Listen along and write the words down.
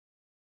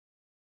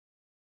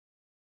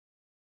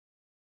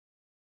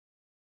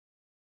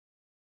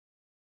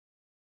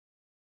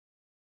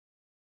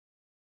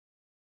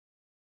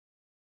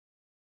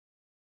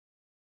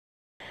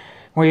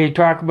We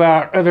talk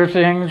about other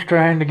things,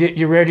 trying to get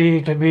you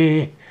ready to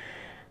be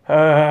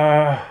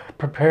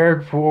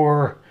prepared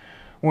for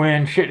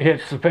when shit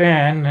hits the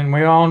fan. And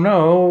we all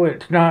know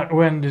it's not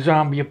when the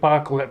zombie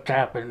apocalypse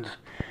happens.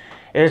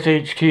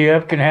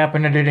 SHTF can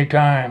happen at any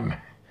time.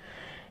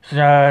 It's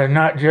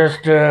not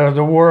just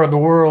the War of the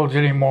Worlds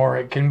anymore.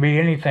 It can be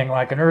anything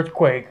like an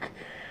earthquake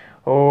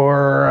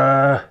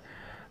or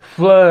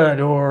flood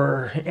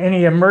or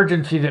any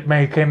emergency that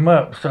may come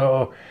up.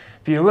 So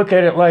if you look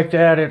at it like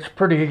that, it's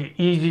pretty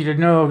easy to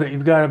know that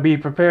you've got to be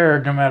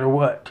prepared no matter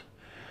what.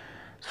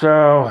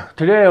 So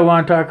today I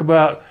want to talk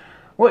about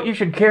what you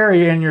should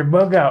carry in your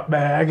bug out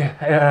bag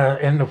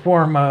in the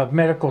form of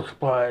medical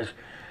supplies.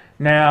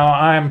 Now,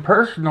 I'm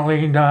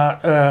personally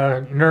not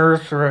a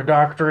nurse or a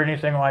doctor or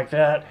anything like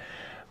that,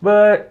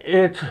 but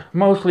it's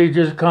mostly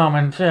just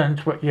common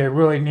sense what you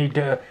really need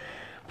to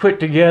put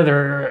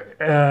together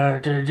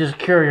to just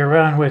carry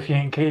around with you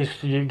in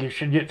case you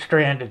should get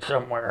stranded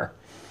somewhere.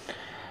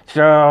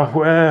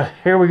 So,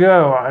 here we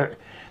go.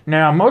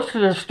 Now, most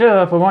of this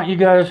stuff I want you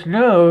guys to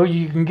know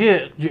you can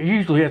get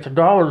usually at the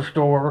dollar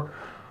store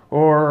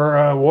or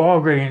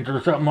Walgreens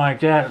or something like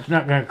that. It's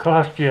not going to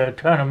cost you a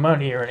ton of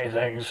money or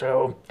anything.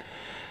 So,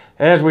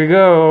 as we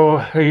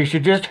go, you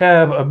should just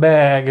have a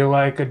bag,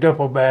 like a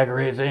duffel bag or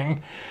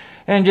anything,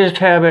 and just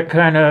have it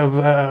kind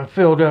of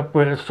filled up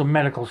with some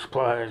medical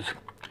supplies.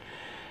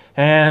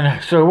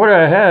 And so what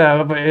I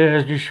have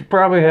is you should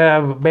probably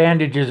have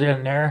bandages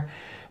in there,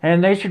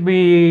 and they should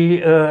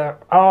be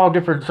all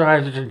different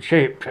sizes and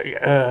shapes.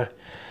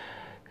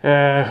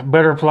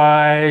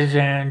 Butterflies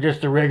and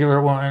just the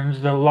regular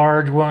ones, the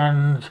large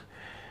ones,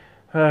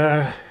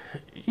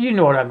 you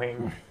know what I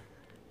mean.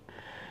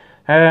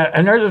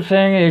 Another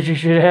thing is you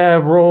should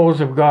have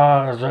rolls of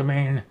gauze. I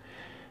mean,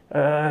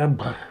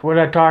 when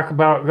I talk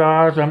about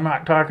gauze, I'm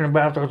not talking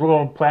about those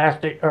little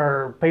plastic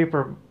or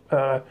paper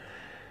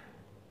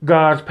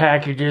gauze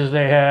packages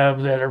they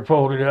have that are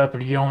folded up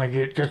and you only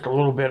get just a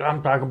little bit.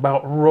 I'm talking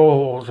about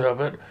rolls of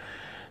it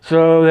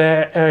so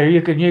that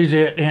you can use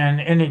it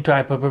in any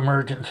type of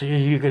emergency.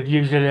 You could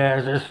use it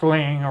as a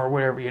sling or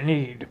whatever you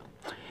need.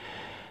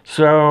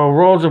 So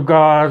rolls of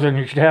gauze, and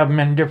you should have them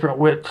in different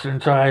widths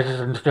and sizes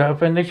and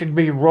stuff, and they should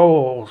be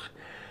rolls,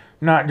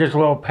 not just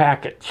little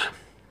packets.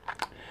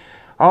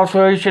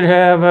 Also, you should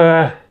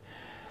have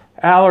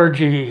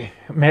allergy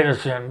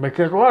medicine,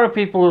 because a lot of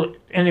people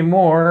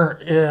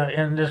anymore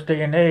in this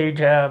day and age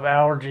have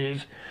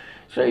allergies.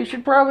 So you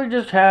should probably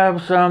just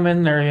have some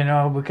in there, you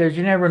know, because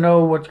you never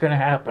know what's going to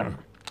happen.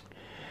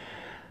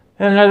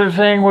 Another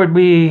thing would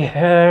be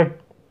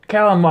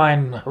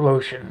calamine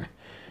lotion.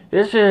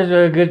 This is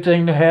a good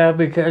thing to have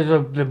because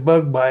of the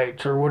bug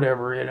bites or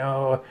whatever, you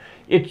know,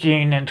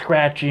 itching and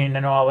scratching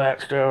and all that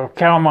stuff.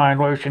 Calamine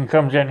lotion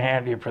comes in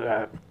handy for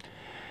that.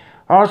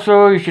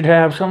 Also, you should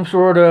have some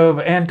sort of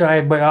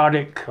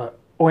antibiotic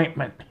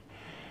ointment.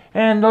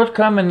 And those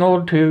come in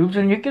little tubes,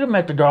 and you get them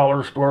at the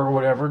dollar store or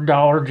whatever,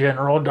 Dollar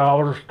General,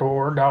 Dollar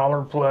Store,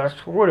 Dollar Plus,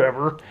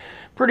 whatever.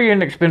 Pretty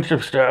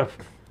inexpensive stuff.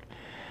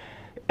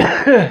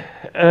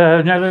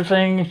 Another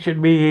thing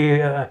should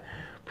be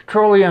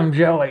petroleum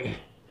jelly.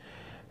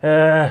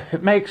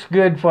 It makes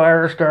good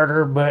fire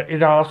starter, but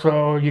it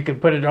also, you can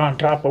put it on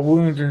top of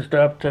wounds and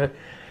stuff to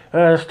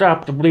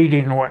stop the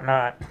bleeding and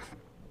whatnot.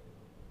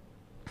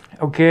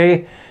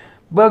 Okay,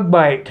 bug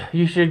bite.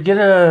 You should get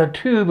a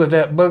tube of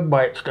that bug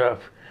bite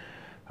stuff.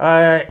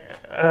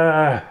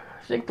 I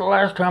think the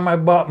last time I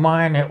bought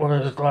mine, it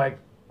was like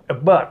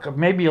 $1,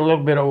 maybe a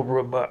little bit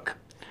over $1.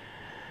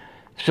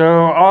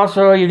 So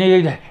also you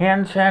need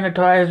hand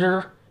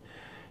sanitizer,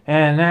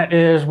 and that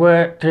is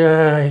what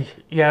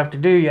you have to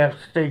do. You have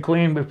to stay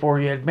clean before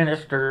you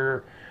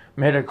administer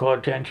medical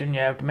attention.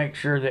 You have to make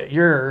sure that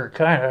you're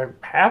kind of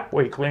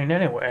halfway clean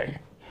anyway.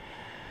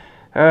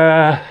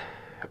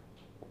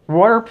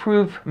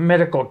 Waterproof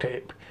medical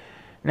tape.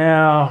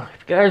 Now,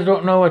 if you guys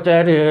don't know what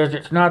that is,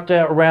 it's not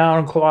that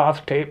round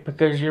cloth tape,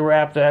 because you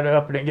wrap that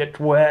up and it gets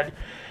wet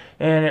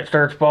and it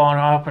starts falling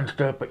off and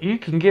stuff. But you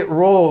can get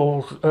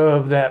rolls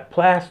of that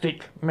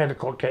plastic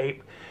medical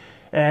tape,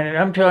 and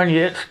I'm telling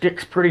you, it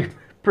sticks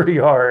pretty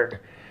hard.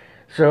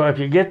 So if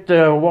you get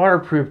the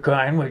waterproof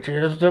kind, which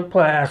is the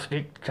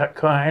plastic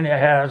kind, it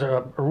has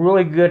a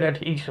really good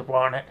adhesive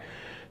on it.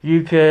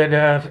 You could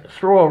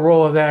throw a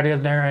roll of that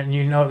in there, and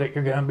you know that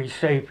you're going to be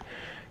safe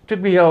to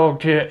be able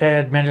to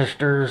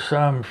administer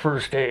some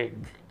first aid.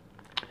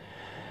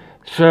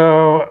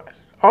 So,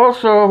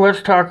 also,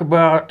 let's talk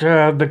about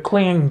the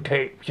cling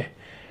tape.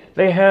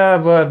 They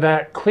have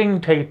that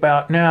cling tape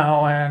out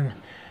now, and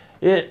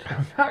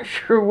I'm not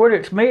sure what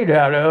it's made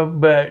out of,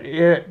 but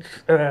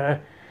it's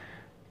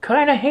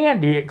kind of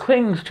handy. It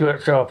clings to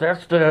itself.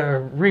 That's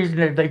the reason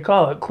that they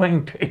call it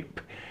cling tape.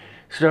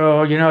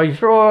 So, you know, you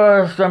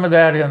throw some of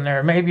that in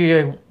there,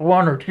 maybe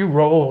 1 or 2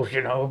 rolls,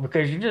 you know,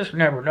 because you just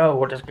never know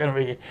what it's going to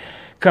be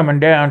coming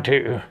down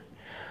to.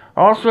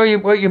 Also,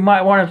 what you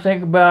might want to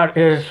think about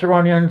is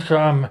throwing in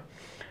some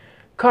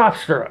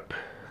cough syrup.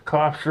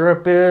 Cough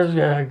syrup is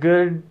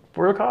good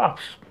for the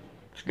coughs.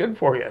 It's good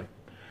for you.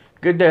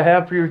 Good to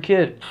have for your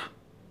kids.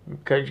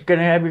 because you're going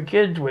to have your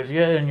kids with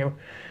you, and you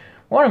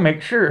want to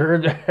make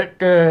sure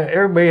that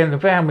everybody in the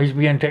family is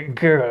being taken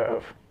care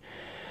of.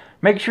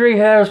 Make sure you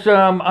have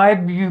some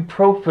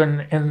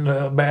ibuprofen in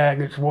the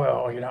bag as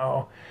well, you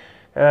know.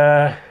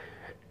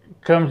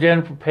 Comes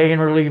in for pain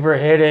reliever,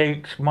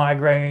 headaches,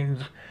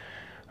 migraines,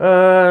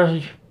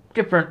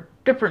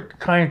 different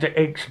kinds of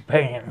aches and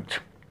pains.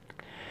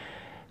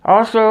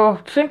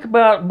 Also, think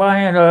about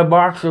buying a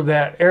box of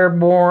that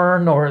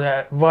Airborne or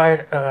that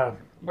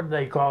what do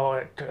they call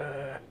it?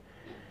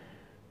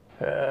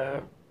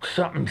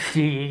 Something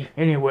C.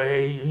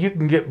 Anyway, you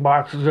can get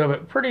boxes of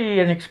it pretty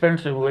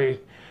inexpensively.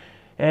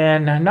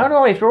 And not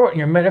only throw it in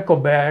your medical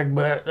bag,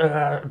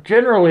 but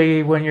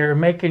generally when you're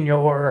making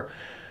your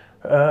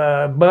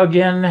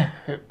bug-in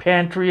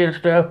pantry and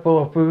stuff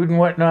full of food and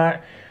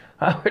whatnot,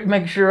 I would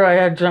make sure I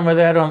had some of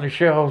that on the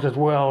shelves as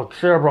well,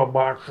 several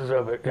boxes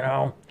of it, you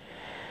know.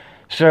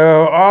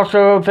 So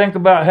also think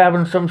about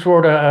having some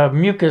sort of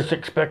mucus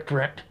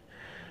expectorant.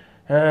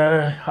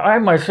 I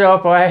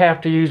myself, I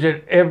have to use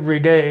it every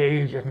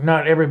day.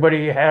 Not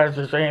everybody has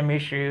the same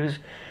issues,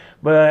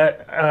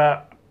 but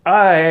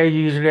I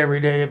use it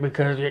every day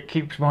because it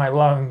keeps my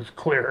lungs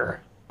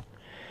clear.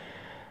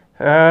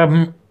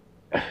 Here's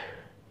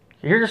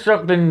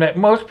something that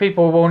most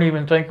people won't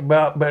even think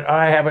about, but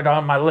I have it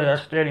on my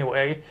list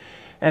anyway,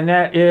 and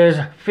that is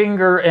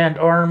finger and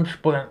arm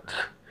splints.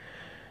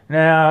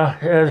 Now,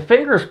 the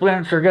finger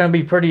splints are going to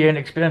be pretty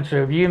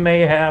inexpensive. You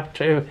may have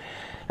to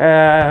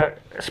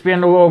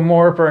spend a little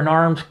more for an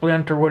arm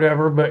splint or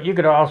whatever, but you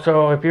could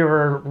also, if you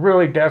were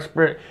really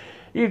desperate,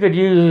 you could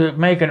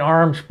make an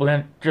arm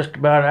splint just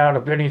about out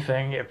of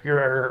anything. If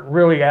you're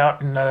really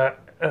out in the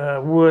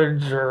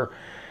woods or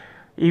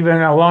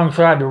even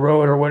alongside the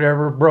road or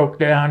whatever, broke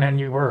down and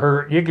you were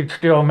hurt, you could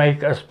still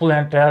make a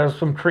splint out of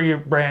some tree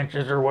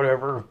branches or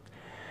whatever.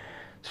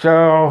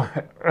 So,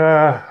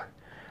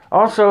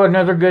 also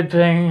another good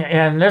thing,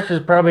 and this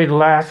is probably the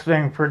last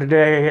thing for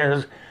today,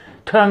 is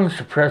tongue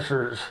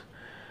suppressors.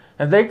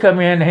 And they come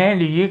in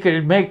handy. You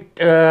could make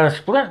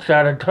splints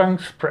out of tongue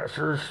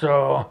suppressors,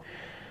 so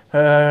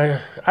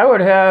I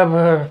would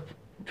have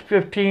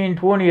 15,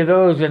 20 of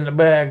those in the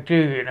bag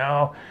too, you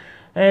know.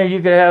 And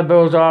you could have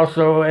those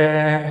also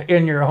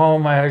in your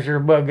home as your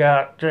bug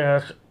out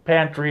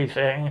pantry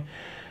thing.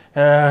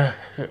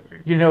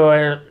 You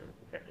know,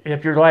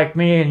 if you're like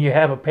me and you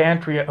have a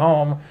pantry at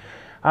home,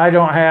 I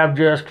don't have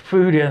just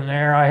food in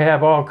there. I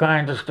have all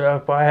kinds of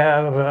stuff. I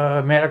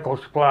have medical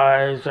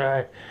supplies.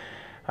 I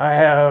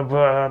have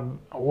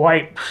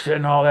wipes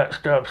and all that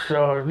stuff.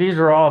 So these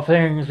are all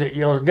things that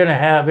you're going to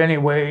have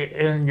anyway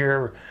in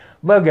your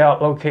bug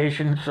out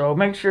location. So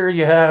make sure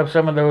you have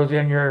some of those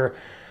in your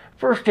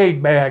first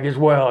aid bag as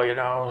well, you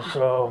know.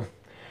 So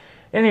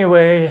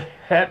anyway,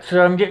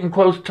 I'm getting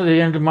close to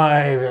the end of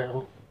my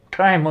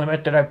time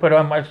limit that I put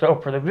on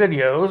myself for the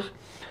videos.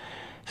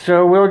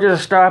 So we'll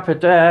just stop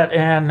at that,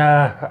 and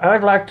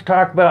I'd like to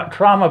talk about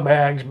trauma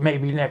bags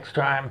maybe next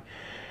time.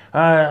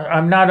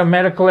 I'm not a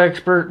medical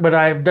expert, but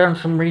I've done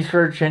some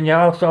research, and you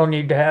also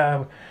need to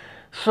have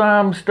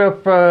some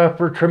stuff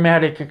for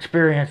traumatic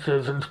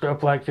experiences and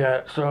stuff like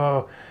that.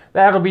 So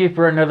that'll be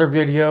for another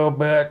video,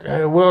 but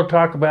we'll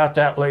talk about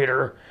that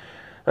later.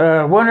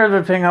 One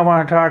other thing I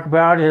want to talk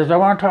about is I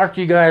want to talk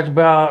to you guys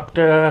about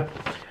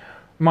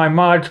my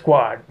mod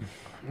squad.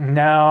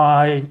 Now,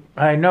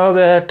 I know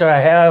that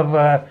I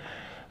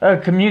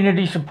have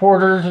community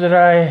supporters that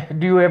I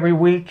do every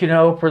week, you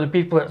know, for the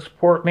people that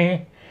support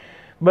me.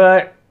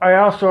 But I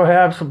also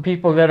have some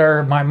people that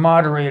are my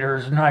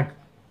moderators, and I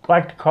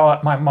like to call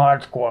it my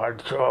mod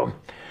squad. So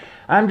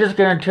I'm just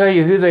going to tell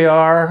you who they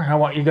are. I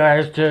want you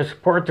guys to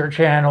support their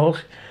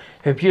channels.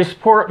 If you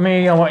support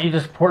me, I want you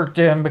to support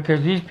them,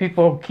 because these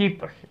people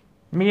keep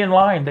me in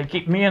line. They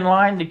keep me in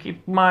line. They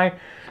keep my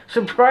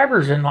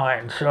subscribers in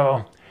line.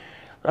 So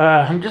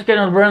I'm just going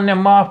to run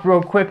them off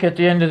real quick at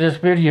the end of this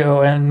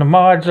video. And the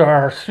mods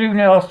are Sue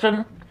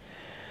Nelson,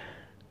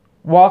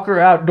 Walker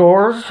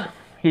Outdoors.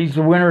 He's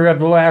the winner of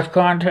the last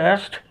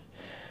contest.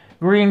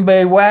 Green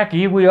Bay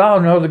Wacky. We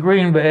all know the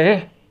Green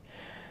Bay.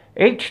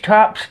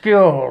 H-Top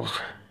Skills.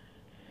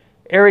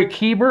 Eric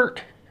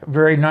Hebert. A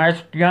very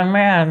nice young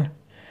man.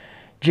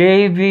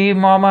 JV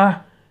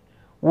Mama.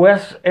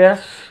 Wes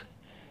S.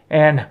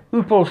 And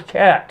Hoople's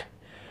Cat.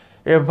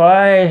 If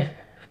I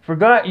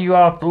forgot you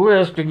off the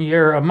list and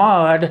you're a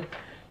mod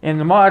in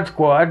the mod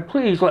squad,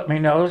 please let me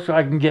know so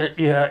I can get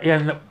you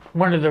in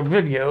one of the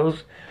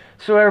videos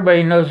so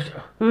everybody knows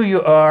who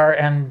you are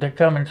and to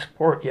come and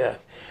support you.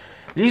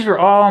 These are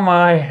all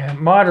my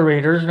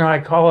moderators, and I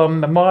call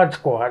them the mod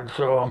squad.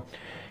 So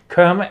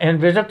come and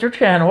visit their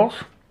channels,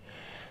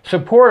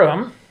 support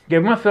them,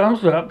 give them a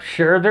thumbs up,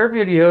 share their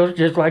videos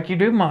just like you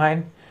do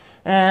mine,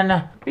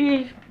 and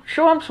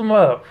show them some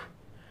love.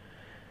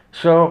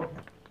 So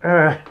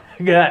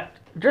got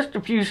just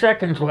a few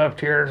seconds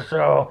left here,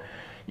 so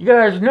you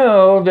guys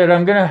know that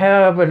I'm gonna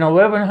have an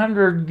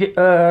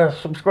 1,100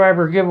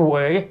 subscriber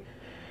giveaway,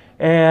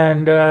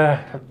 and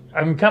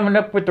I'm coming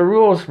up with the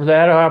rules for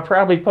that. I'll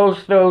probably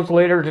post those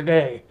later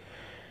today.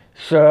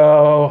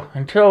 So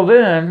until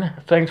then,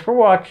 thanks for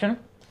watching.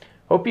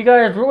 Hope you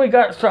guys really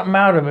got something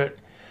out of it.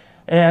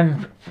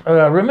 And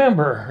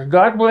remember,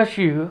 God bless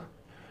you,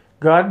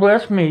 God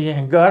bless me,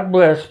 and God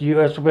bless the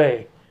US of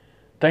A.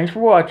 Thanks for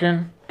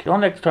watching. Till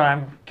next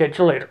time, catch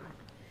you later.